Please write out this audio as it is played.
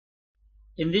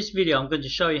In this video, I'm going to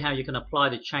show you how you can apply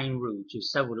the chain rule to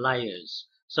several layers.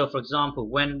 So for example,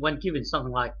 when given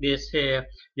something like this here,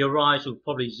 your eyes will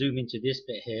probably zoom into this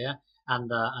bit here,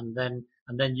 and then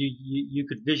you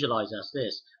could visualize as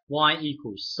this: y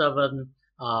equals 7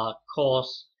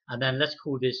 cos, and then let's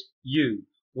call this u,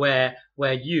 where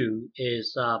u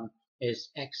is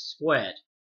x squared.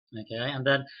 Okay, and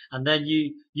then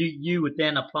you would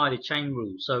then apply the chain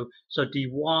rule. So dy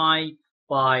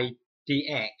by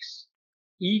dx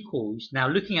equals, now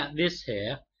looking at this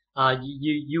here,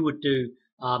 you would do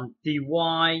dy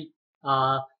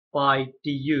by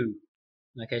du.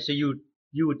 Okay, so you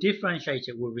would differentiate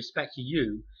it with respect to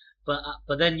u,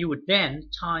 but then you would then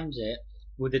times it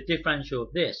with the differential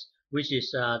of this, which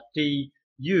is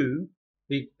du,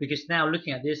 because now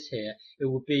looking at this here, it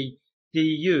would be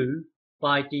du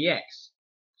by dx.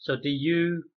 So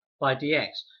du by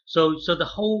dx. So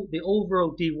the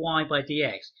overall dy by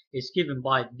dx is given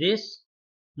by this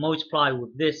multiplied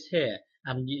with this here,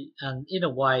 and in a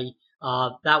way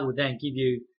that would then give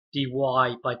you dy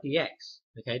by dx.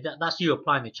 Okay, that's you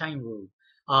applying the chain rule.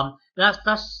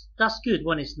 That's good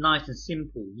when it's nice and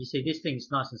simple. You see, this thing is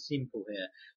nice and simple here.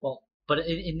 But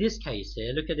in this case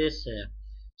here, look at this here.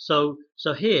 So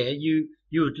here you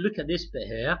would look at this bit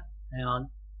here, and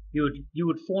you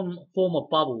would form a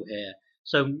bubble here.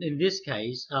 So in this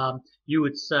case, you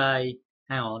would say,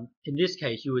 hang on. In this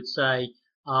case, you would say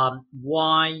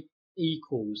y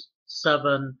equals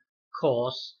 7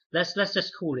 cos. Let's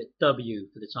just call it w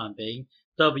for the time being.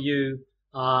 W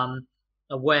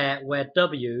where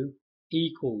w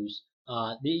equals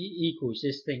equals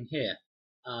this thing here.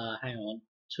 Hang on,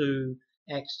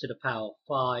 2x to the power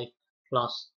 5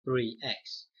 plus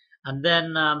 3x, and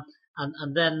then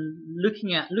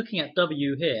looking at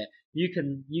w here, you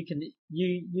can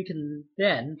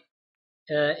then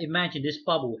imagine this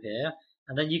bubble here,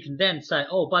 and then you can then say,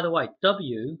 oh, by the way,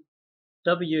 w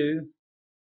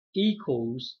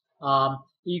equals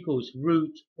equals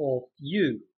root of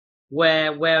u,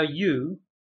 where u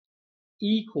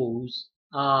equals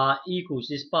equals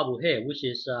this bubble here, which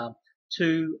is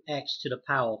 2x to the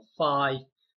power 5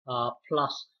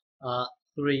 plus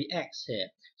 3x here.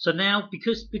 So now,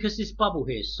 because this bubble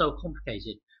here is so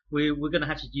complicated, we're going to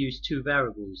have to use two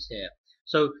variables here.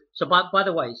 So by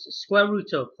the way, square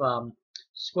root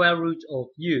of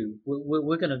u,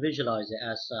 we're going to visualize it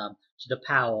as to the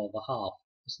power of a half.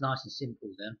 It's nice and simple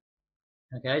then.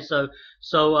 Okay, so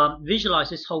visualize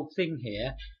this whole thing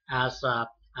here as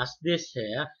this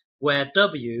here, where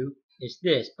w is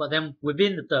this, but then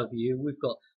within the w we've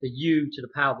got the u to the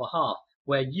power of a half,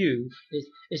 where u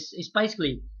is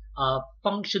basically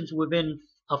functions within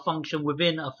a function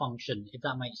within a function, if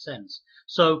that makes sense.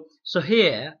 So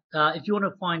here, if you want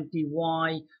to find dy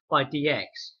by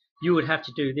dx, you would have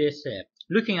to do this here.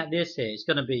 Looking at this here, it's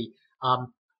going to be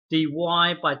dy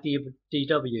by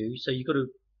dw. So you've got to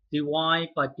dy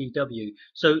by dw.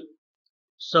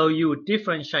 So you would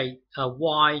differentiate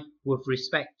y with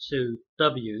respect to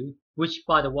w, which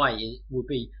by the way would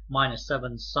be minus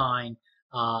 7 sine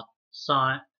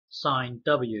sine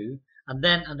w, and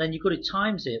then you've got to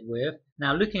times it with,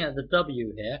 now looking at the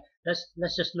w here,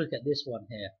 let's just look at this one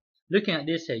here. Looking at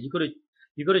this here, you've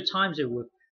got to times it with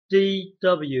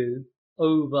dw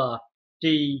over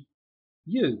du.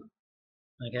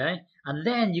 Okay, and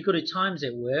then you've got to times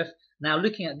it with, now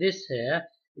looking at this here,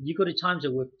 you've got to times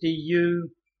it with du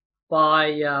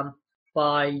by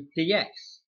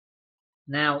dx.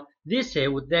 Now this here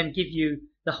would then give you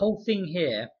the whole thing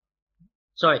here.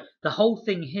 Sorry, the whole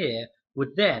thing here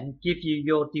would then give you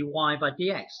your dy by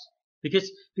dx,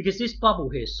 because this bubble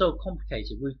here is so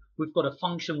complicated. We've got a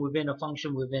function within a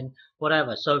function within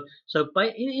whatever. So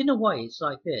in a way it's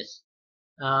like this,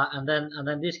 and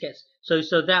then this gets so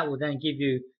that will then give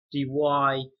you dy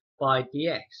by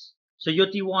dx. So your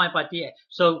dy by dx.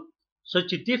 So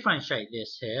to differentiate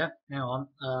this here, hang on.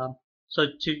 All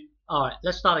right,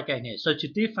 let's start again here. So to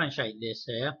differentiate this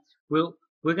here, we're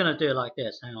gonna do it like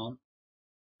this. Hang on.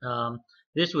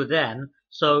 This would then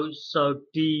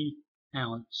hang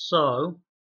on. So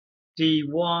dy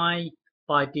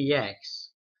by dx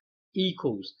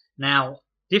equals, now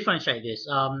differentiate this.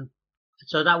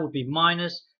 So that would be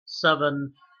minus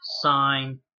 7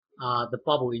 sine the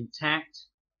bubble intact.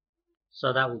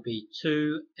 So that would be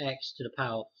 2x to the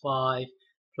power 5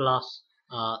 plus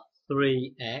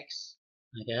 3x.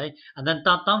 Okay, and then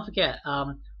don't forget,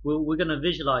 we're going to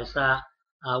visualize that.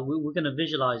 We're going to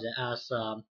visualize it as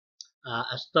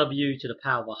w to the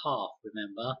power of a half.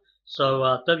 Remember,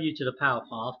 so w to the power of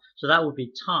half. So that would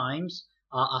be times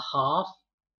a half.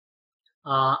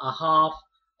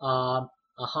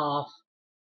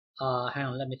 Hang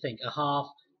on, let me think. A half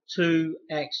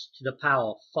 2x to the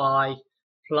power of 5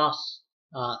 plus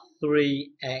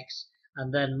 3x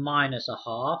and then minus a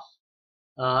half.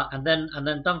 And then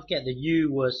don't forget the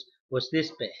u was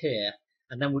this bit here,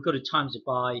 and then we've got to times it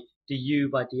by du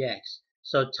by dx.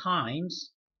 So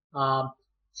times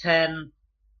 10x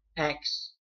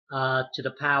to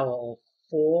the power of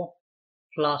 4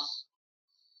 plus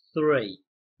 3,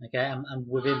 okay, and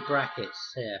within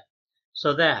brackets here.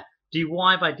 So there, dy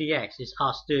by dx is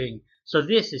us doing. So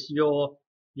this is your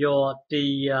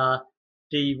d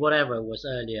whatever it was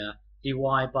earlier, dy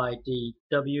by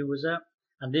dw was it,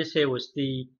 and this here was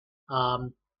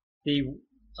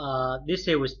this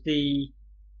here was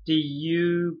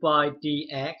du by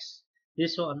dx.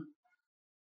 This one,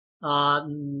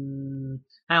 hang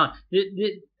on,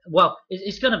 well,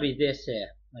 it's going to be this here,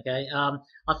 okay.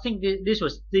 I think this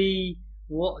was dy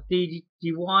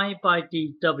by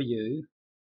dw.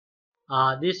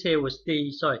 This here was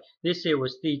this here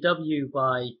was dw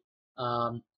by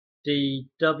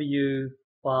dw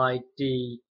by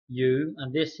du,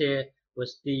 and this here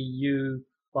was du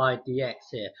by dx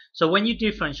here. So when you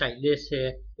differentiate this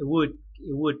here, it would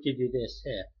give you this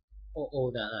here,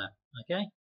 all that there, okay.